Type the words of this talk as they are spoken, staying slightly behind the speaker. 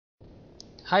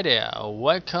Hi there,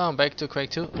 welcome back to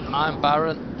Quake 2. I'm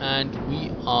Baron and we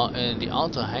are in the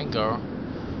outer hangar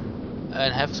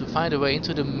and have to find a way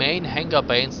into the main hangar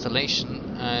bay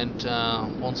installation, and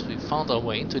once we found our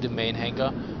way into the main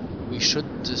hangar we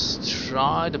should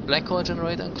destroy the black hole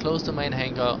generator and close the main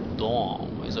hangar door.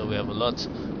 So we have a lot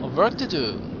of work to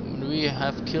do. We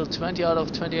have killed 20 out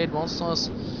of 28 monsters,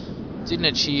 didn't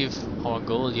achieve our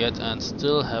goal yet, and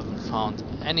still haven't found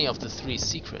any of the 3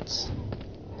 secrets.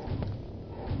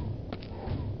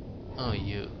 Oh,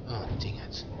 you. Oh, dang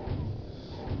it.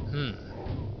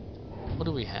 What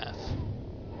do we have?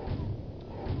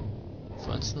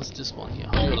 For instance, this one here.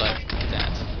 How do you like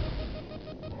that?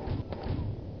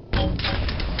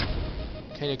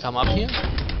 Can you come up here?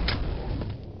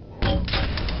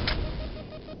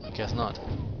 I guess not.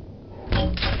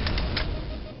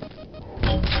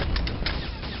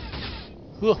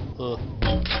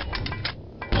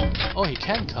 Oh, he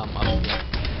can come up here.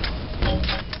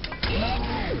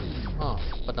 Oh,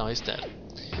 but now he's dead.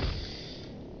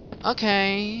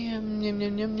 Okay,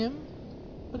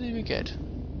 What did we get?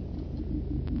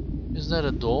 Is that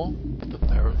a door?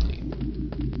 Apparently.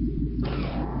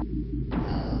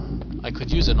 I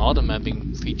could use an auto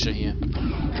mapping feature here.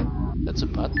 That's a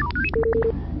button.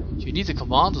 You need the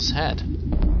commander's head.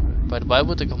 But why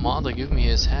would the commander give me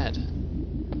his head?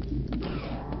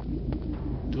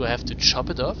 Do I have to chop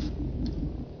it off?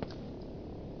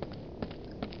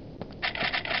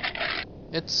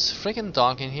 It's freaking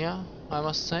dark in here, I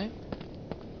must say.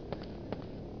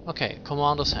 Okay,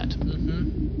 commander's head.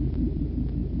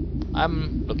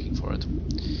 I'm looking for it.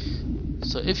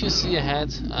 So if you see a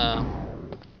head,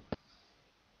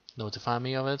 notify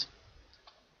me of it.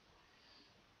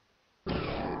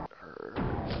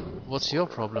 What's your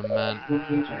problem, man?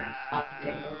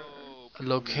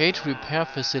 Locate repair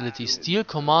facility. Steal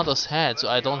commander's head, so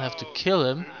I don't have to kill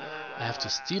him. I have to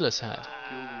steal his head.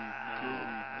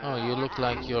 Oh, you look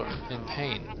like you're in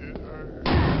pain.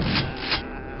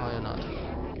 Oh, you're not.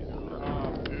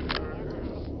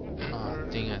 Oh,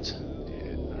 dang it.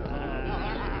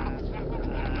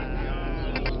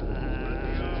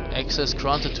 Access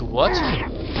granted to what?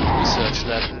 Research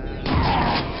lab.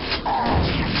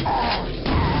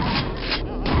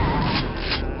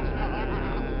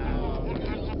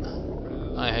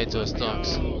 I hate those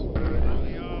dogs.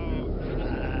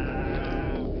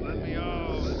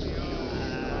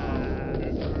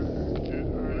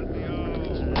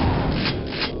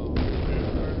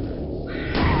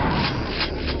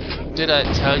 Did I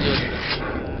tell you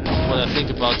what I think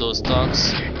about those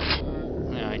dogs?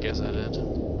 Yeah, I guess I did.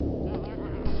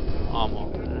 Armor.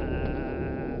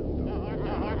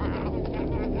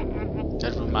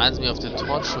 That reminds me of the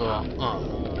torture.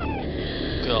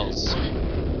 Girls.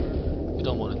 You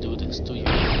don't want to do this, do you?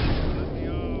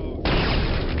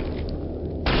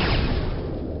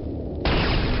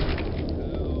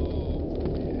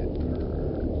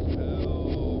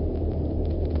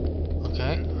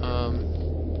 Okay,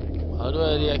 how do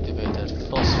I deactivate that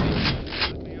force field?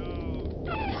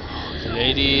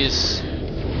 Ladies,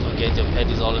 don't get your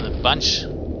patties all in a bunch.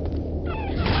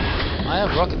 I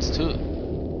have rockets too.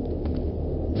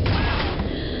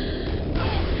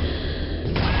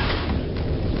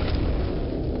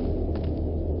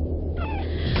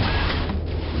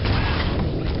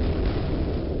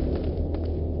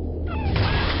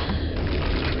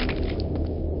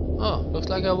 Oh, looks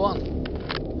like I won.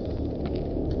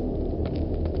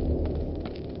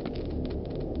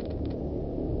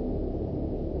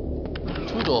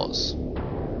 Doors.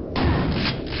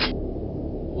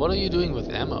 What are you doing with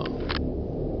ammo?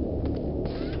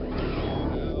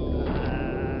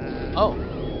 Oh.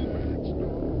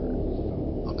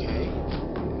 Okay.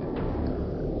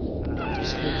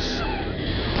 This looks...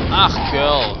 Ach,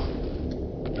 girl.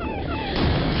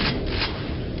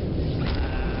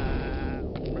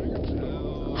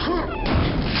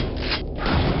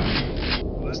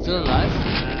 Still alive?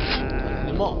 Not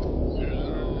anymore.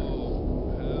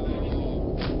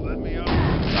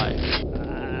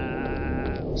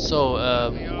 So,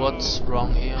 what's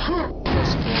wrong here?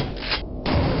 First of all,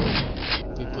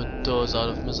 we put those out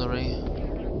of misery.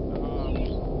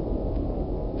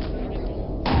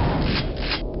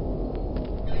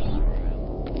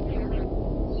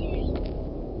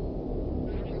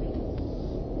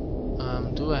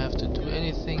 Do I have to do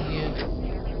anything here?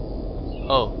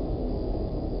 Oh.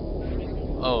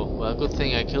 Oh, well, good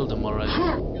thing I killed him already.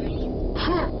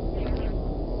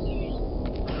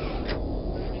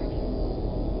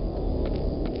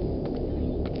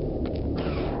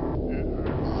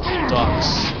 Dogs.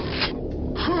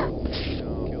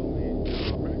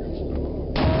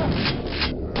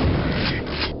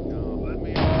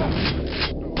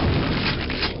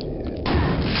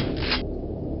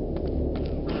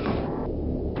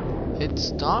 It's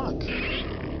dark.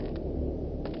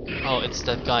 Oh, it's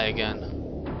that guy again.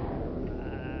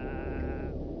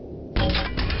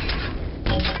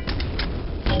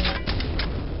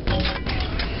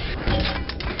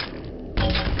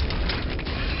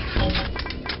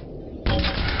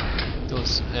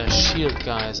 Those shield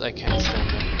guys, I can't stand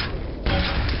them.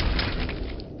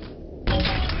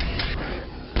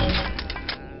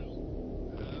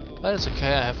 But it's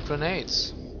okay, I have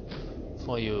grenades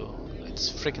for you. It's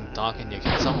freaking dark in here.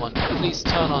 Can someone please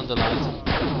turn on the light?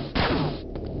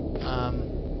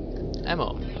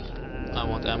 Ammo. I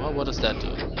want ammo. What does that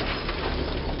do?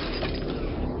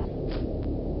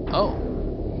 Oh.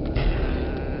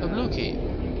 A blue key.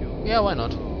 Yeah, why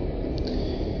not?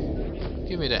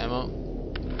 Give me the ammo.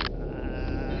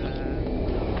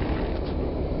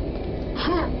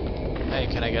 Hey,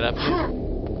 can I get up here?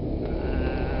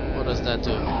 What does that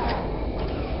do?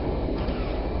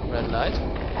 Red light?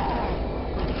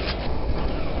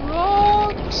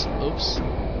 Rocks! Oops.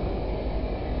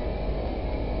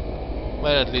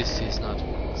 Well, at least he's not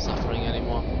suffering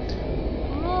anymore.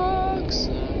 Rocks!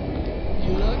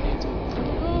 You don't need to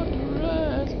turn on the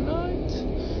red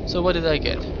light. So what did I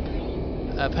get?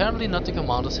 Apparently not the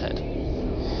commander's head.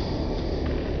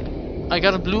 I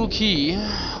got a blue key.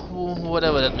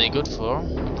 Whatever that may be good for.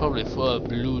 Probably for a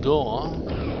blue door.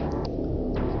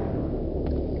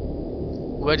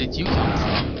 Where did you come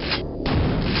from?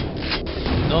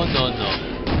 No, no, no.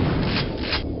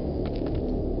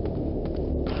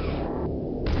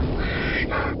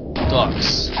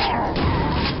 Dogs.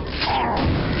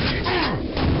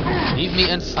 Leave me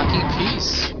in fucking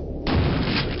peace.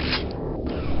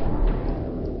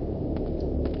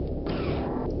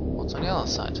 What's on the other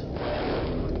side?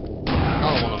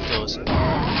 Another one of those.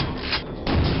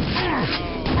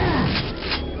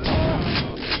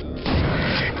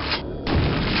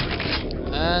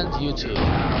 And you too.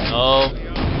 No,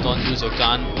 don't use your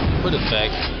gun. Put it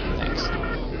back. Thanks.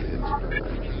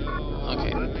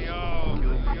 Okay.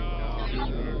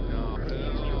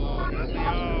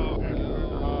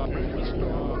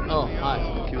 Oh, hi.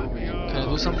 Can I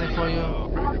do something for you?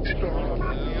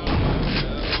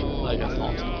 Like I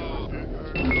thought.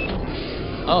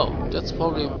 Oh, that's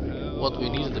probably what we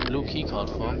needed the blue key card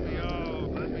for.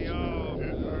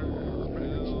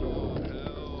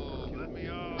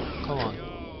 Come on.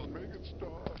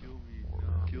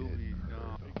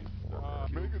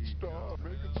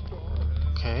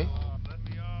 Okay.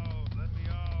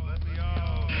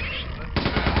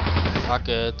 Fuck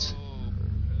it.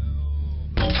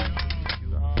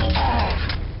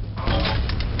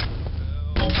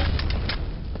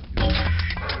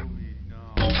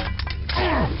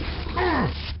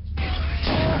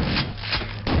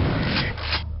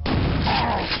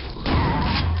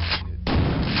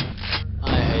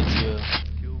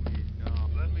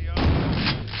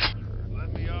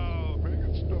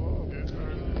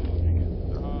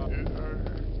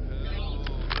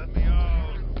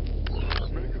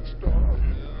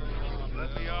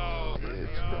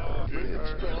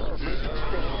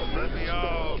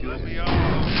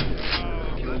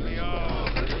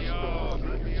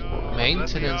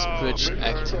 Maintenance bridge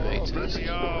activated.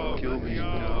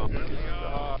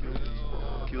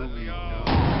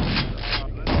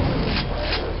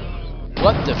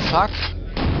 What the fuck?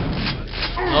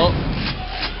 Oh.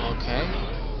 Okay.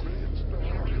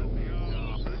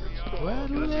 Where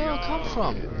do they all come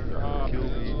from?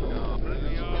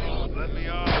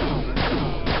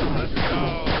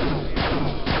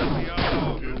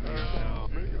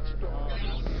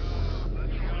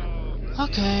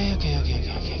 Okay.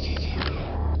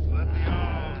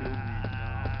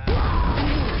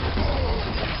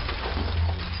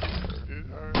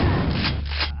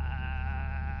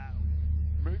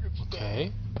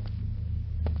 Okay.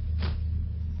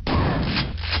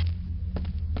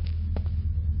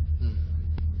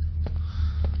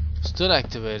 Still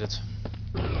activated.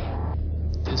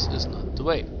 This is not the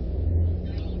way.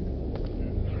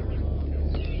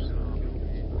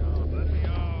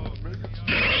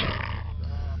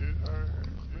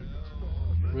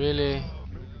 Really?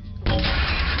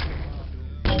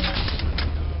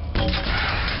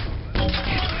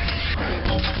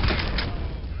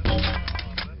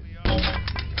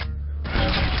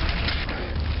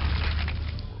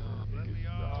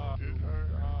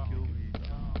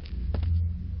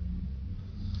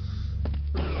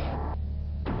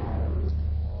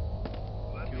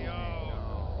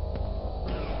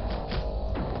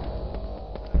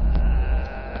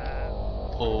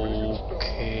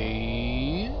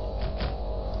 Okay.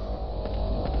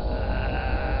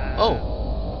 Oh!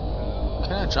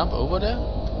 Can I jump over there?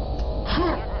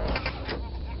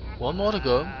 One more to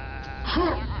go.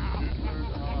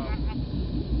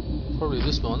 Probably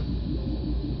this one.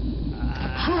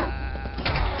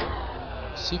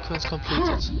 Sequence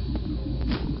completed.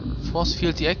 Force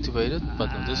field deactivated,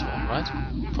 but not this one, right?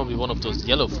 Probably one of those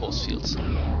yellow force fields.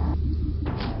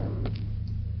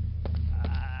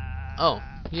 Oh,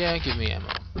 yeah, give me ammo.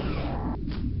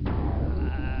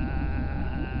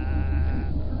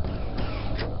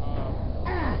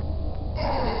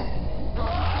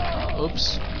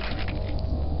 Oops.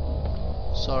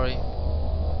 Sorry.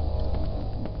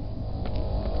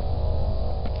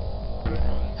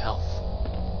 Health.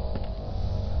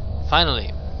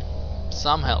 Finally,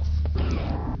 some health.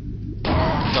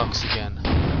 Dogs again.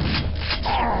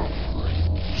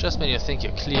 Just when you think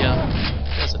you're clear,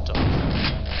 there's a dog.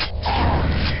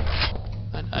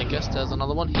 And I guess there's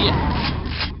another one here.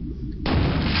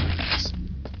 Thanks.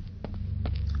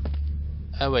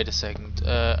 Wait a second.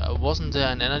 Wasn't there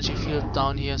an energy field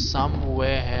down here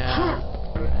somewhere here?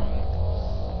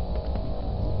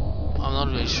 I'm not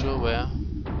really sure where.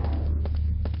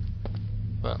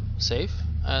 Well, save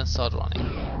and start running.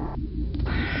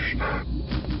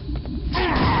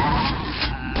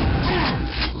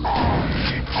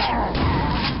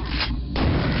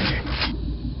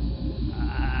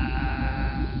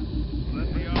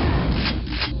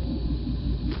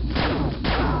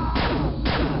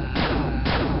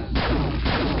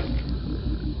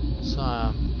 So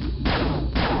I'm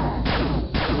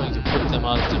going to put them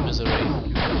out of the misery.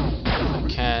 If I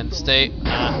can stay.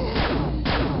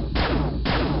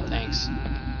 Thanks.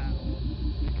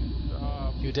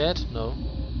 You dead? No.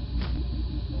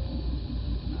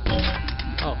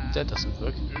 Oh, that doesn't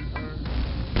work.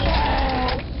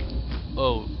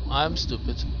 Oh, I'm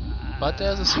stupid. But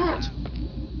there's a secret.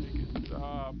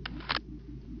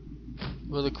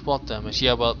 With a quad damage.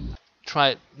 Yeah, well, try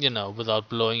it, you know, without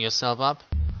blowing yourself up.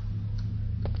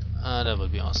 That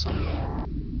would be awesome.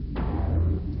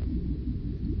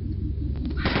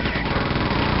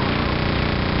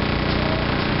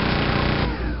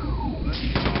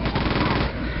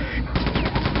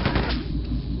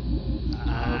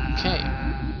 Okay.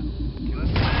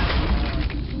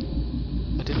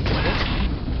 I didn't get it?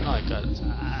 Oh, I got it.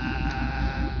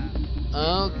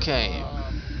 Okay.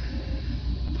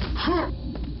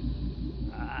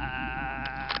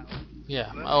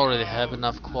 Yeah, I already have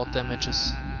enough quad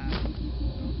damages.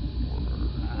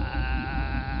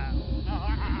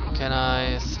 Can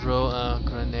I throw a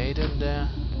grenade in there?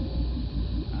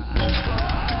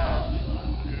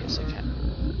 Yes, I can.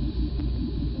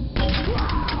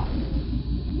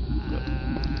 Good.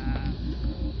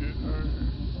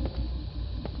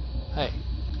 Hey,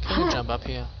 can you jump up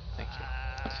here? Thank you.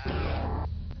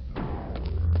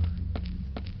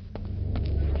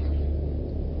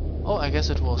 Oh, I guess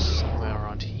it was somewhere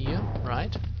around here,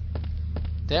 right?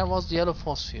 There was the yellow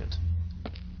force field.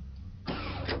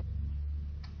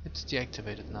 It's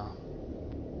deactivated now.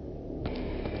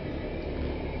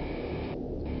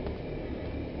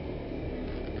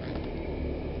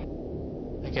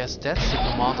 I guess that's the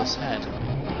commander's head.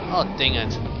 Oh, dang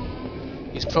it.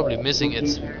 He's probably missing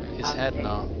his head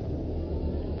now.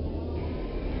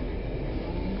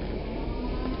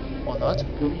 Or not?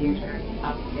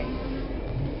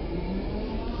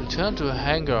 Return to a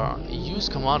hangar. Use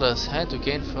commander's head to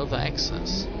gain further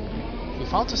access. We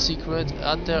found the secret,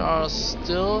 and there are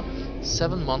still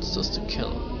 7 monsters to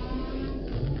kill.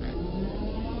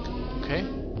 Okay.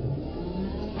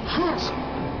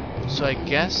 So I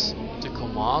guess the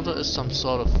commander is some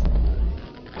sort of,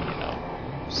 you know,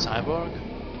 cyborg.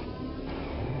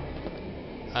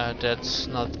 That's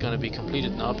not gonna be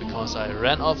completed now because I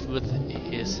ran off with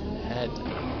his head.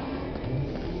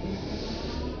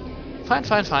 Fine,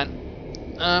 fine, fine.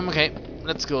 Okay,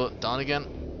 let's go down again.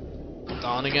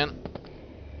 Down again.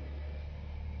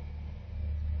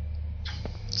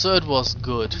 So it was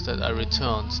good that I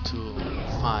returned to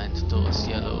find those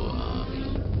yellow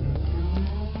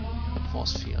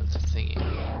force field thingy.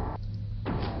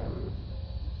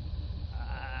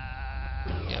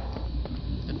 Yep,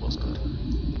 it was good.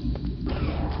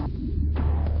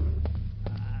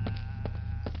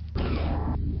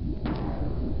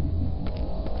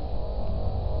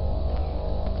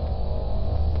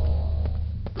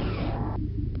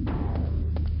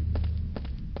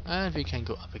 And we can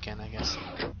go up again, I guess.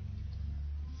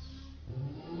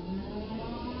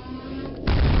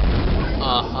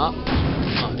 Uh-huh.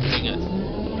 Oh, dang it.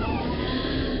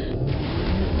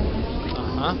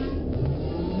 Uh-huh.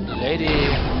 Lady!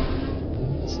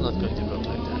 It's not going to work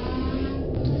like that.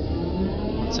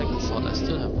 On second thought, I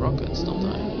still have rockets, don't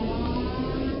I?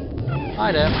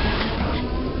 Hi there.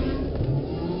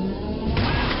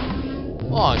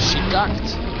 Oh, she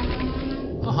ducked.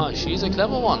 She's a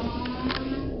clever one.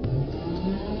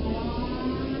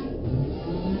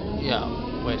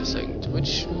 Wait a second.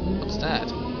 What's that?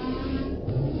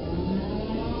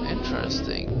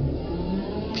 Interesting.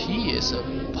 P is a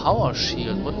power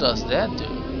shield. What does that do?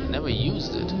 Never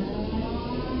used it.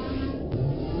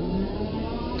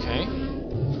 Okay.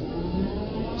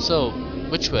 So,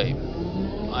 which way?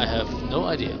 I have no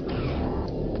idea.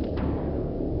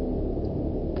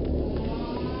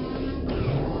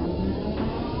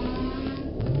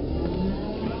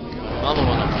 Another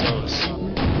one of those.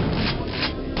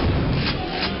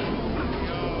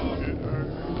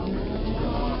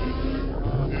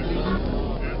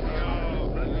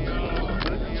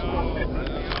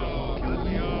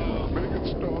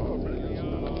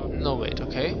 No, wait,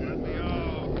 okay. I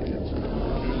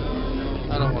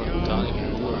don't want to go down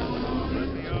again, do I?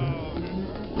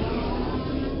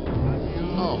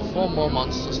 Oh, 4 more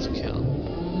monsters to kill.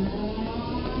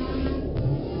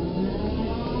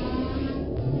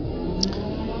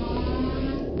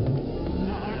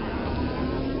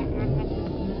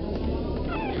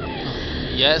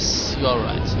 Yes, you are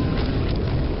right.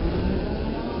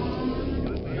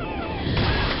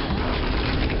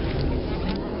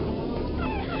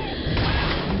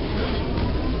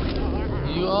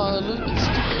 You are a little bit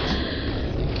stupid, I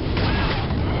think.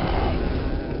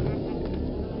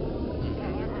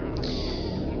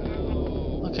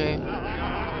 Okay.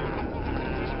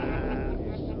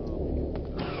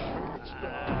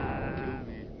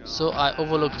 So I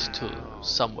overlooked 2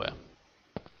 somewhere.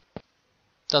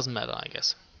 Doesn't matter, I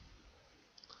guess.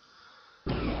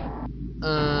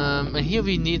 And here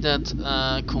we need that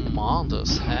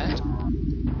commander's head.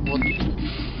 What?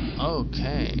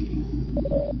 Okay.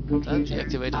 That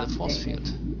deactivated the force field.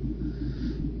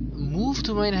 Move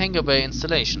to main hangar bay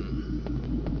installation.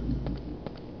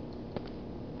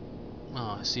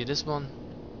 Oh, I see this one.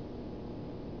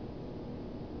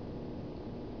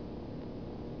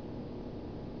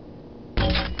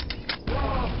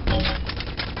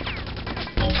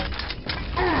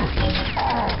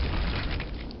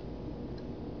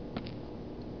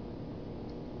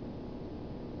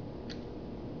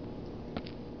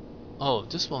 Oh,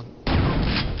 this one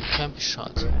can't be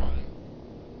shot.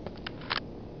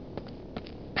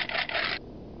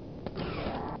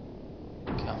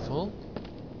 Careful.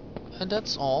 And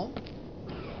that's all?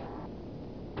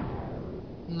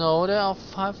 No, there are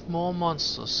 5 more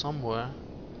monsters somewhere.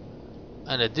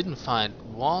 And I didn't find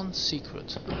one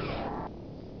secret.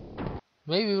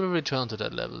 Maybe we'll return to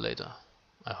that level later.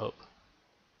 I hope.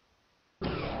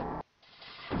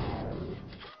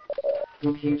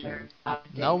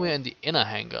 Now we're in the inner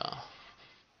hangar.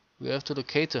 We have to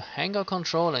locate the hangar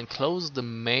control and close the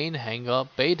main hangar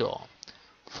bay door.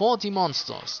 40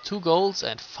 monsters, 2 golds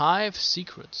and 5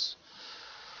 secrets.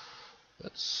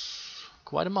 That's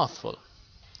quite a mouthful.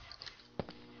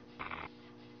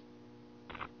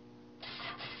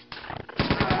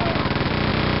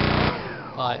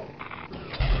 Bye.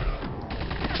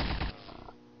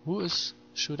 Who is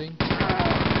shooting?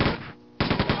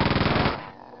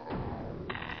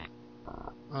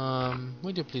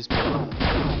 Would you please move?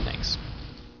 Thanks.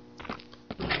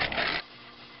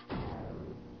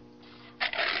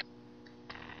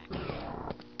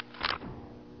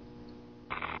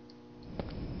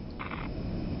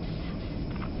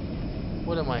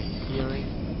 What am I hearing?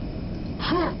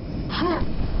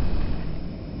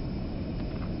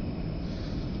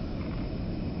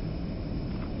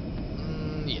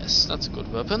 Yes, that's a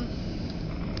good weapon.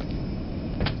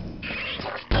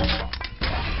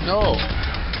 No!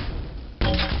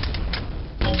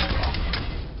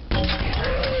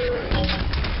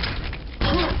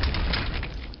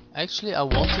 Actually, I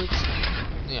wanted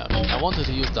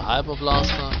to use the Hyper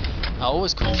Blaster. I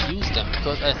always confuse them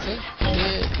because I think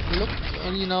they look,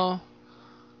 you know,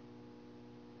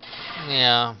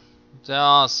 yeah, there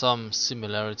are some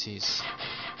similarities,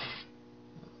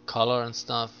 color and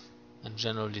stuff, and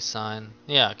general design.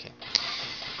 Yeah, okay.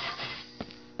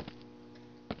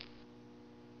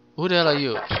 Who the hell are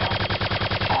you?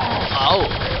 Ow!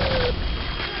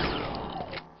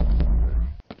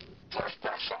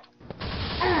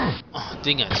 Oh,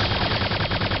 dang it.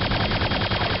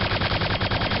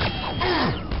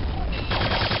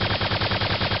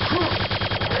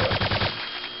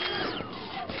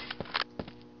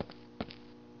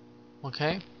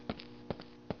 Okay.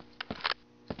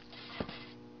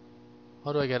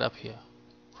 How do I get up here?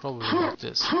 Probably like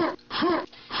this.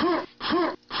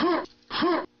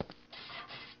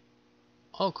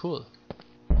 Oh, cool.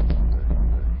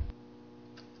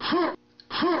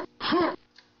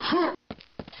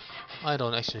 I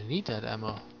don't actually need that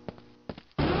ammo.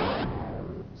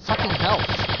 Fucking health!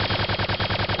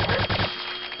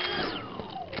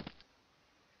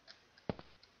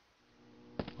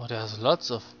 What there's lots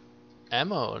of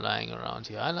ammo lying around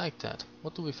here. I like that.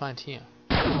 What do we find here?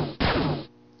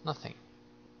 Nothing.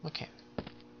 Okay.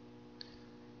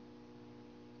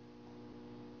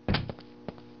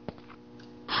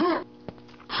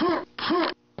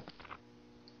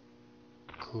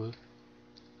 Cool.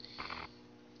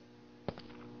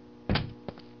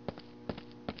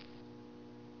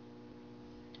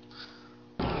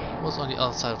 What's on the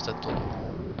other side of that door?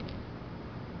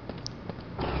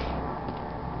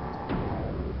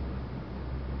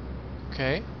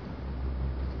 Okay.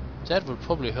 That would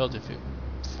probably hurt if you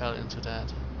fell into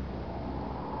that.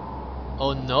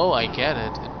 Oh no, I get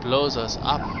it. It blows us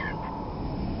up.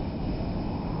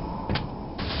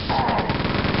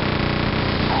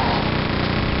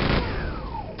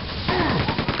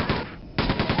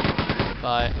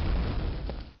 Bye.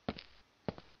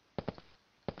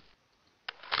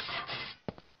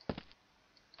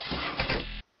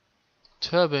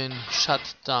 Turbine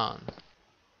shut down.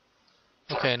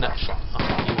 Okay, now. Oh,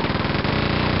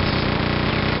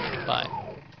 bye.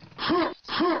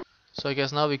 So I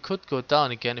guess now we could go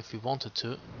down again if we wanted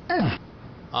to.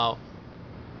 Ow.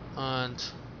 And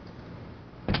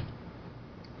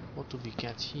what do we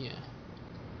get here?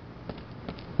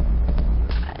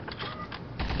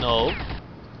 No.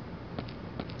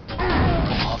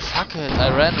 Oh fuck it,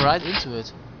 I ran right into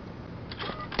it.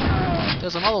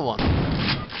 There's another one.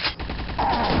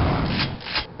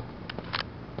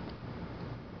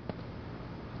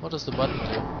 What does the button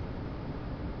do?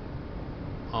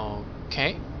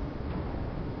 Okay.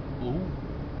 Ooh,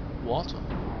 water.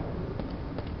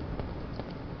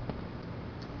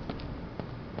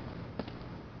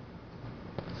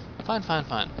 Fine, fine,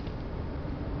 fine.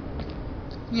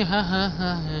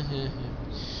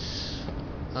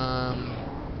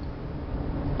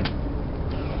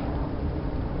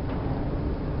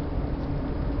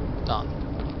 Done.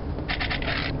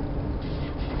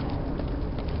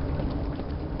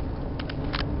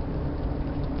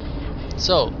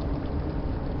 So,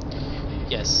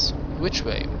 yes, which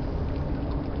way?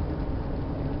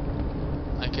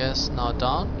 I guess now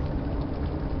down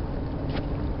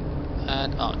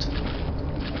and out.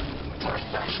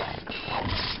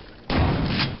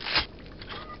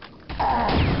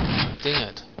 Dang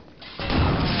it.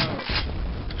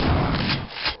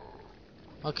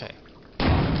 Okay.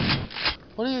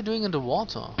 What are you doing in the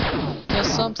water?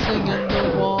 There's something in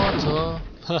the water.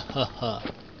 Hahaha.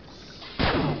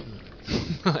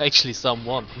 Actually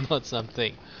someone, not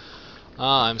something.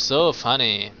 Ah, I'm so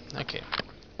funny. Okay.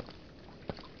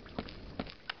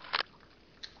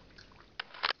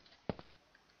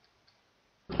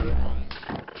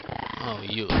 Oh,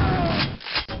 you.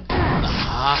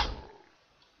 Ah.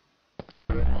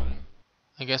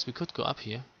 I guess we could go up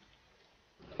here.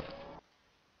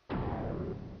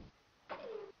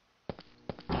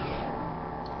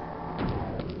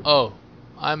 Oh,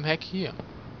 I'm heck here.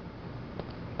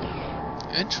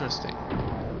 Interesting.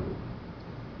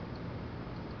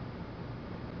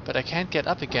 But I can't get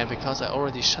up again because I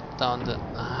already shut down the...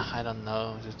 I don't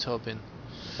know, the turbine.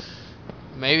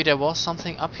 Maybe there was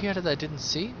something up here that I didn't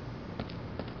see?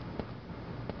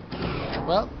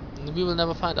 Well, we will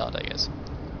never find out, I guess.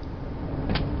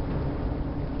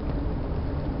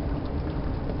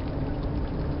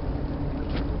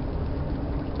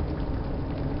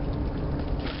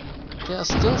 There's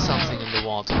still something in the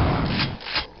water.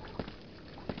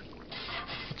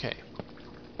 Okay.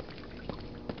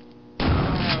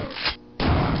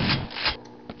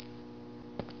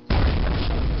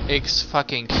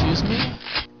 Excuse me?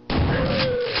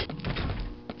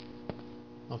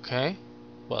 Okay.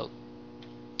 Well.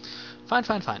 Fine,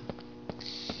 fine, fine.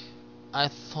 I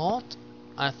thought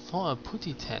a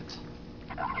putty tent.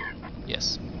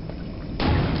 Yes.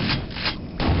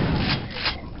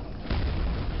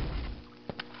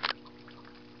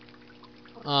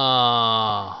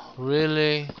 Ah,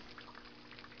 really?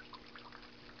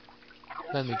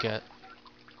 Let me get.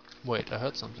 Wait, I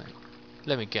heard something.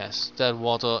 Let me guess. That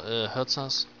water hurts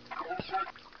us?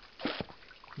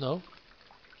 No?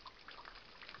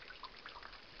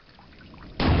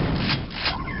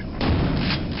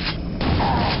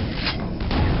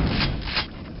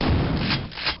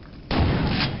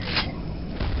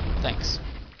 Thanks.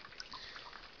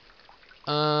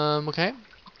 Okay.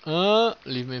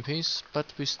 Leave me in peace.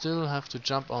 But we still have to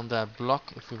jump on that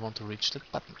block if we want to reach that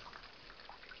button.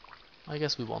 I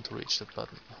guess we want to reach that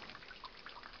button.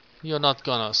 You're not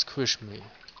gonna squish me,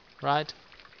 right?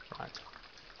 Right.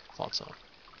 Thought so.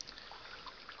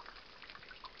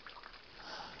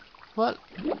 Well,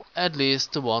 at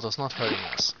least the water's not hurting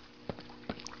us.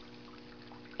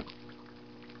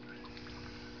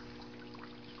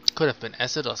 Could have been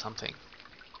acid or something.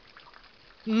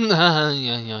 Yeah,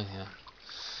 yeah.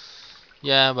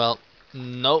 Yeah, well,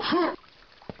 no.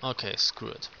 Okay, screw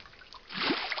it.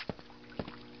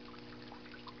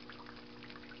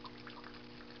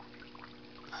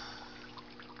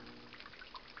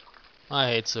 I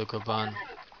hate Sokoban.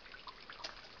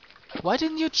 Why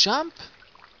didn't you jump?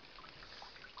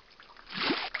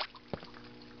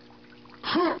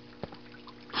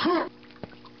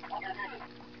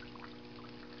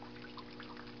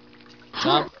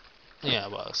 Jump. Yeah,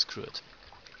 well, screw it.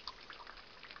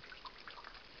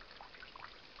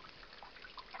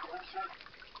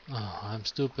 Oh, I'm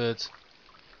stupid.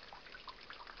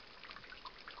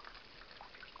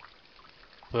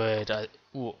 Wait, I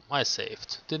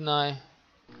saved, didn't I?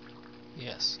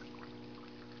 Yes.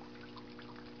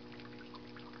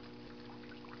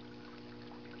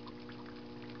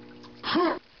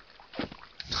 Ha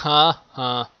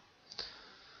ha.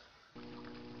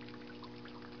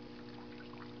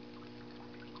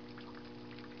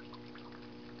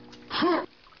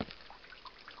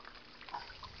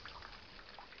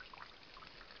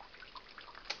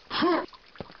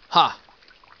 Ha!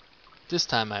 This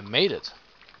time I made it.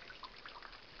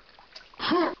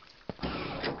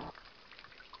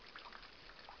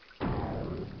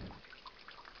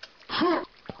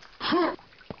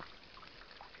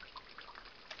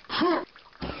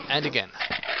 And again.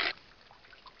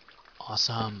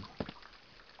 Awesome.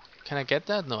 Can I get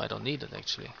that? No, I don't need it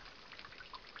actually.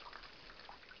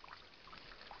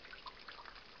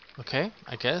 Okay,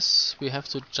 I guess we have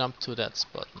to jump to that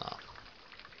spot now.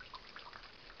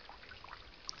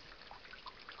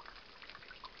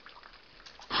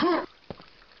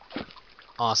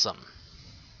 Awesome.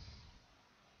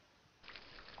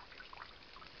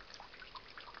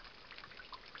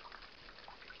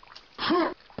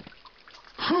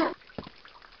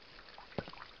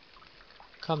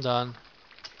 Come down.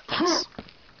 Thanks.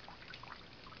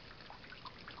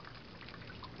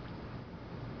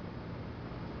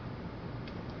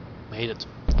 Made it.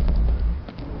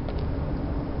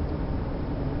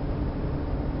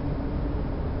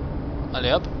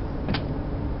 Allez up.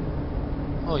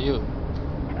 Oh, you.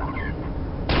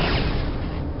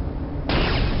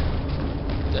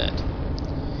 Dead.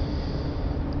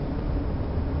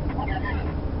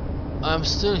 I'm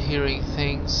still hearing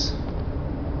things.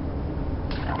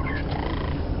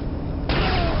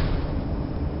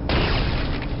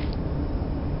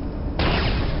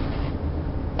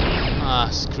 Ah,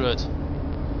 screw it.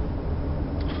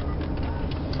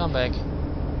 Come back.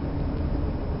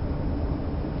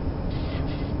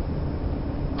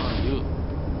 Oh, you.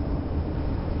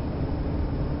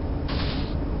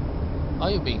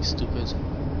 Are you being stupid?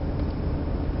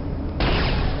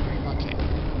 Okay.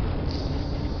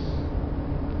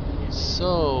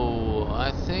 So,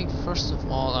 I think first of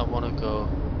all I want to go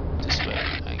this way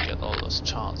and get all those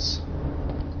charts.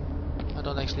 I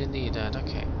don't actually need that,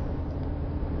 okay.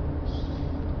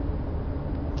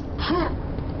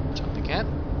 Jump again.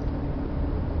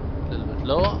 A little bit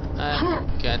lower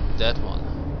and get that one.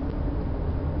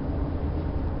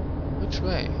 Which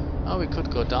way? Oh, we could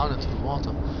go down into the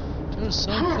water. There's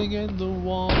something in the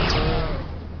water.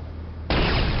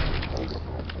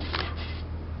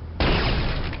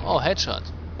 Oh, headshot.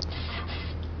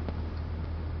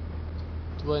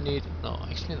 Do I need... No,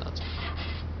 actually not.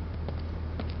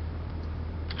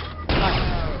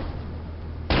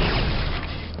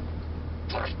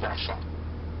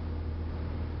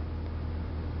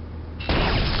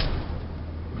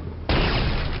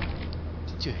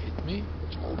 Did you hit me?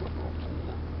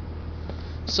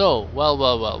 So, well,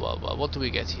 what do we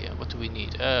get here? What do we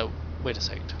need? Wait a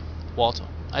second. Water.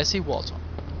 I see water.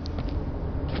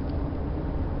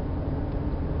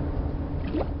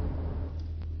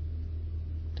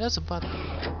 There's a button.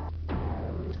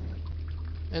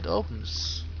 It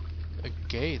opens a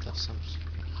gate of some...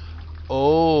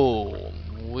 Oh,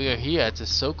 we're here at the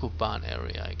Sokoban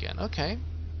area again. Okay.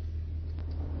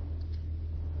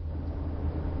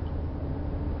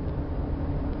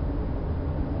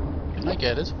 I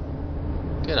get it.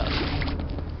 Get out.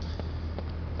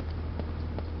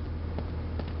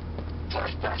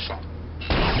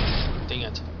 Dang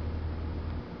it.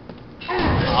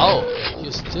 Ow!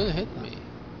 You still hit me.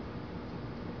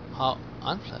 How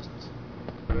unpleasant.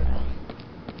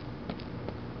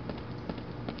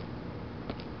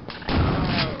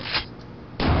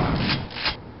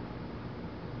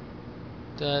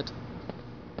 Dead.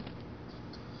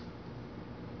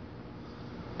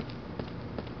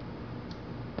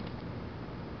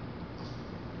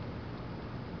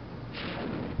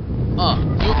 Oh,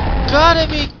 you gotta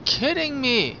be kidding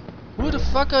me! Who the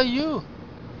fuck are you?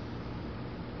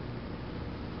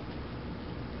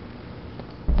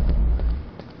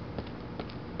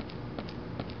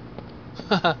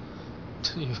 To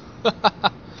you.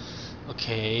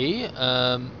 Okay,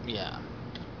 yeah.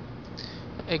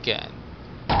 Again.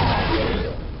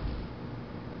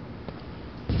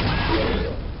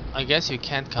 I guess you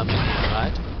can't come in here,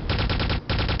 right?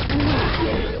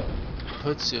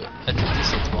 Puts you at a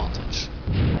disadvantage.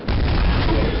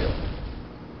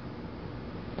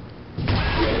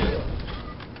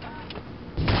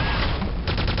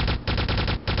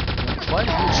 Quite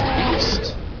a huge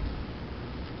beast.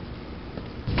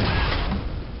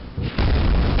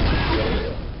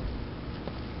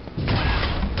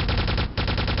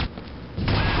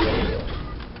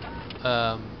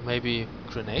 Maybe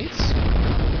grenades?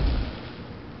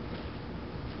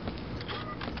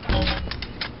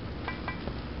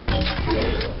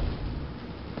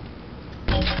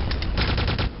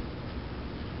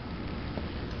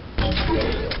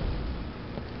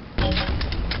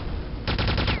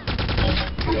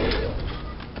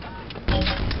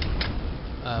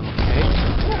 Okay.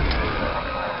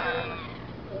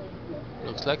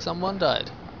 Looks like someone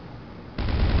died.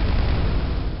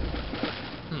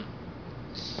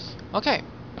 Okay.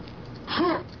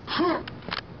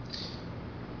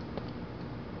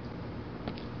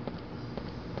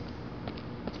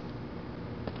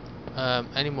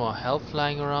 Any more health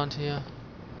lying around here?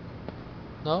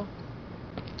 No?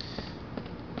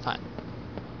 Fine.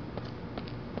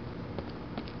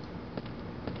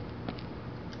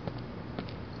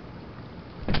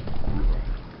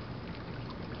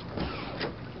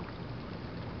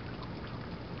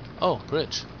 Oh,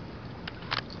 bridge.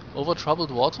 Over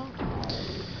troubled water?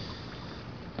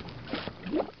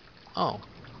 Oh,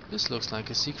 this looks like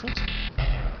a secret.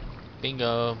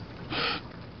 Bingo.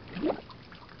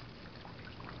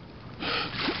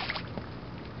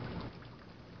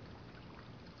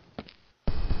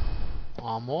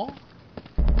 Armor.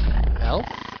 Health.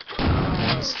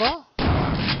 Monster.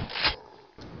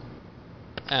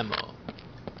 Ammo.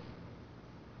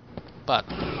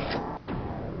 Button.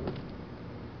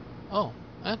 Oh,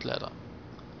 and ladder.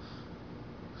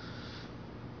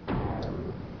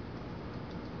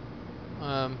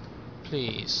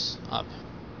 Please, up.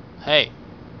 Hey!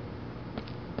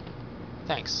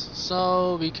 Thanks.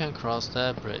 So we can cross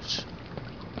that bridge.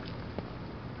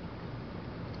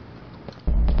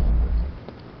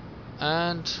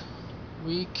 And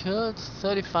we killed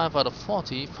 35 out of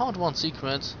 40, found one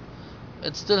secret,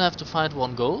 and still have to find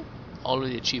one goal.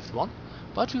 Already achieved one,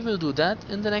 but we will do that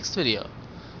in the next video.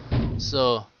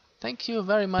 So, thank you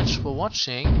very much for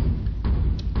watching,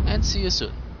 and see you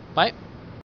soon. Bye!